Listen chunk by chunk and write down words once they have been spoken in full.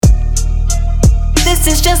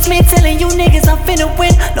This is just me telling you niggas I'm finna win.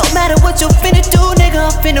 No matter what you finna do, nigga,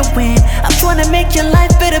 I'm finna win. I'm tryna make your life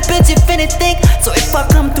better, bitch, if anything. So if I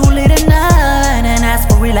come through late at night and ask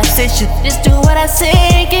for relaxation, just do what I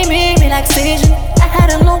say, give me relaxation. I had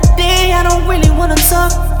a long day, I don't really wanna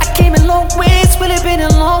talk. I came a long ways, really been a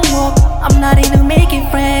long walk. I'm not even making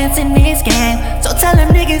friends in this game, so tell them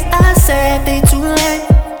niggas I said they too late.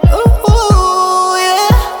 Ooh, yeah.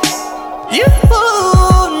 You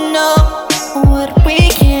know what we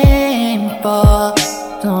came for.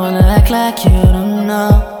 Don't act like you don't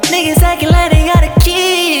know. Niggas acting like they got a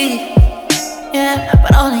key, yeah,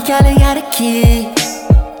 but only y'all they got a key.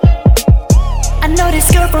 I know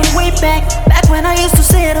this girl from way back when I used to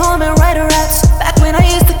stay at home and write her raps. Back when I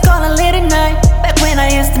used to call her late at night. Back when I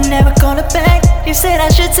used to never call her back. You said I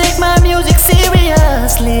should take my music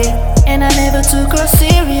seriously, and I never took her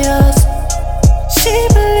serious. She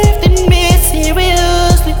believed in me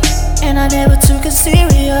seriously, and I never took her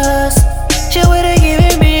serious. She would've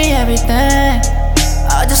given me everything,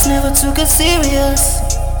 I just never took her serious.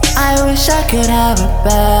 I wish I could have her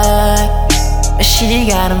back, but she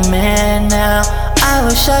got a man now. I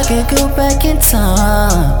wish I could go back in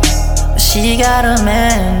time, but she got a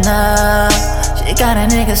man now. She got a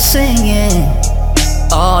nigga singing,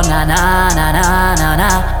 oh na na na na na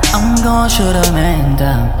na. I'm gon' shoot a man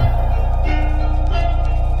down.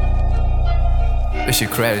 This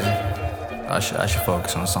shit crazy. I should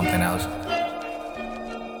focus on something else.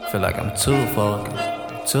 Feel like I'm too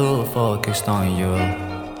focused on you.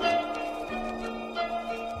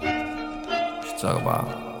 Should talk about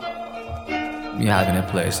me having a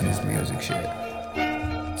place in this music shit.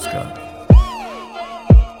 Let's go.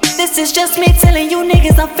 This is just me telling you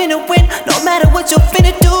niggas I'm finna win. No matter what you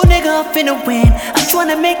finna do, nigga, I'm finna win. I'm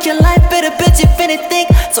tryna make your life better, bitch, if anything.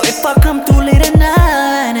 So if I come through late at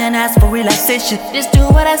night and ask for relaxation, just do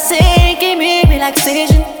what I say, give me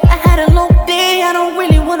relaxation. I had a long day, I don't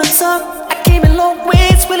really wanna talk. I came a long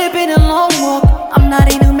ways, really been a long walk. I'm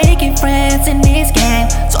not even making friends in this game,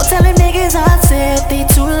 so tell them niggas I said they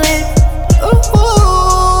too late.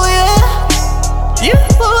 Ooh, yeah. You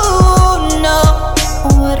know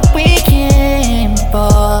what we came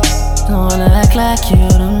for. Don't act like you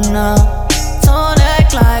don't know. Don't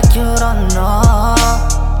act like you don't know,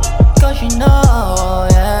 cause you know,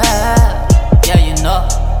 yeah. Yeah, you know.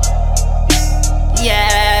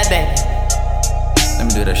 Yeah, baby. Let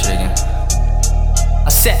me do that shit again. I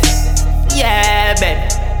said, yeah, baby.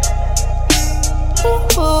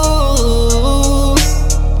 Ooh,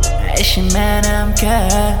 it's your man,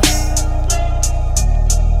 Emkay.